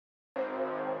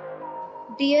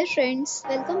Dear friends,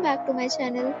 welcome back to my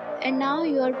channel. And now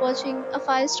you are watching a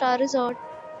 5-star resort.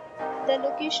 The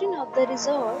location of the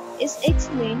resort is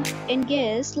excellent and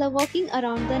guests love walking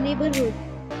around the neighborhood.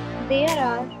 There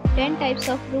are 10 types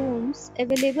of rooms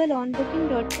available on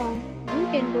booking.com. You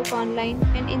can book online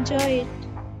and enjoy it.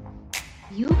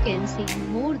 You can see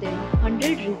more than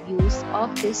 100 reviews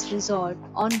of this resort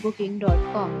on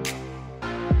booking.com.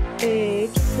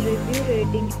 Its review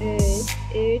rating is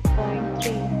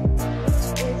 8.3,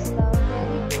 which is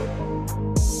very good.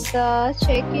 The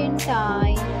check-in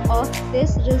time of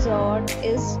this resort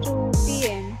is 2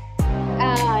 p.m.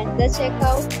 and the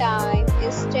checkout time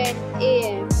is 10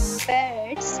 a.m.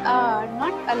 Pets are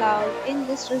not allowed in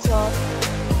this resort.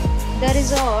 The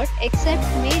resort accepts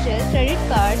major credit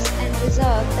cards and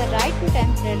reserves the right to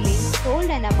temporarily hold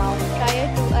an amount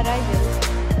prior to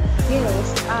arrival.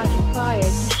 Guests are required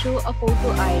to show a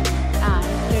photo ID and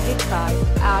credit card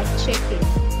at check-in.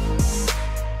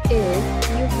 If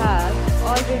you have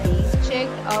already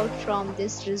checked out from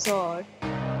this resort,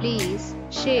 please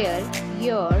share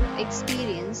your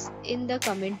experience in the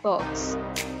comment box.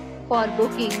 For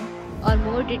booking or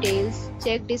more details,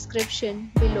 check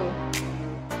description below.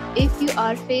 If you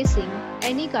are facing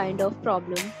any kind of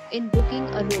problem in booking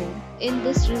a room in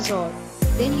this resort,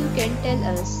 then you can tell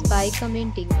us by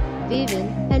commenting. We will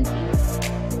help you.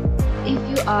 If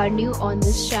you are new on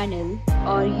this channel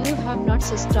or you have not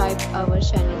subscribed our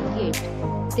channel yet,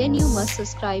 then you must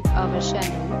subscribe our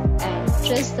channel and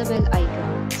press the bell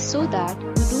icon so that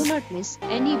you do not miss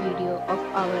any video of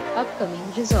our upcoming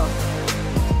resort.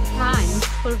 Thanks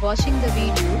for watching the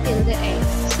video till the end.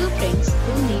 So friends,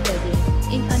 we'll meet again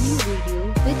in a new video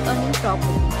with a new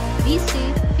property. Be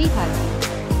safe, be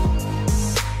happy.